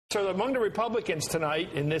So among the Republicans tonight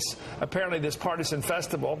in this, apparently this partisan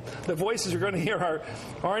festival, the voices you're going to hear are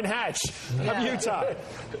Orrin Hatch of Utah,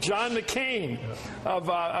 John McCain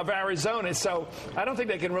of Arizona. So I don't think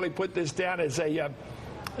they can really put this down as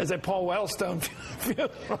a Paul Wellstone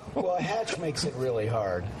funeral. Well, Hatch makes it really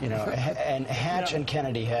hard, you know, and Hatch and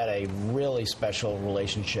Kennedy had a really special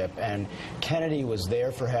relationship, and Kennedy was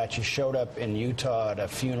there for Hatch. He showed up in Utah at a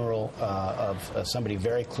funeral of somebody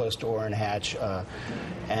very close to Orrin Hatch,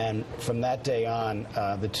 and from that day on,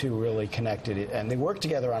 the two really connected, and they worked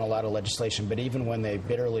together on a lot of legislation, but even when they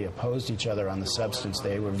bitterly opposed each other on the substance,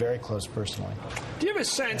 they were very close personally. Do you have a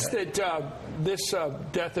sense that this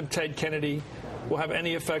death of Ted Kennedy will have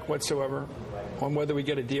any effect whatsoever on whether we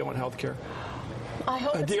get a deal on health care? I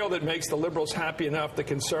hope a deal that makes the liberals happy enough, the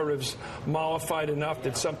conservatives mollified enough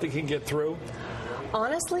that something can get through?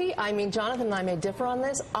 Honestly, I mean, Jonathan and I may differ on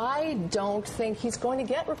this. I don't think he's going to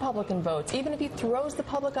get Republican votes, even if he throws the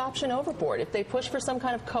public option overboard. If they push for some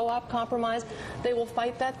kind of co-op compromise, they will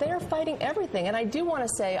fight that. They are fighting everything. And I do want to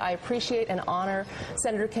say I appreciate and honor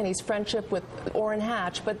Senator Kenney's friendship with Orrin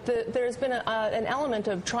Hatch, but there's been an element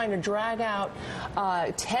of trying to drag out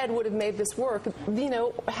Ted would have made this work. You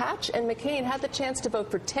know, Hatch and McCain had the chance to vote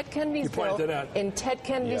for Ted Kennedy's bill in Ted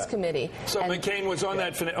Kennedy's committee. So McCain was on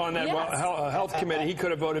that Yes. health committee. He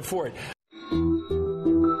could have voted for it.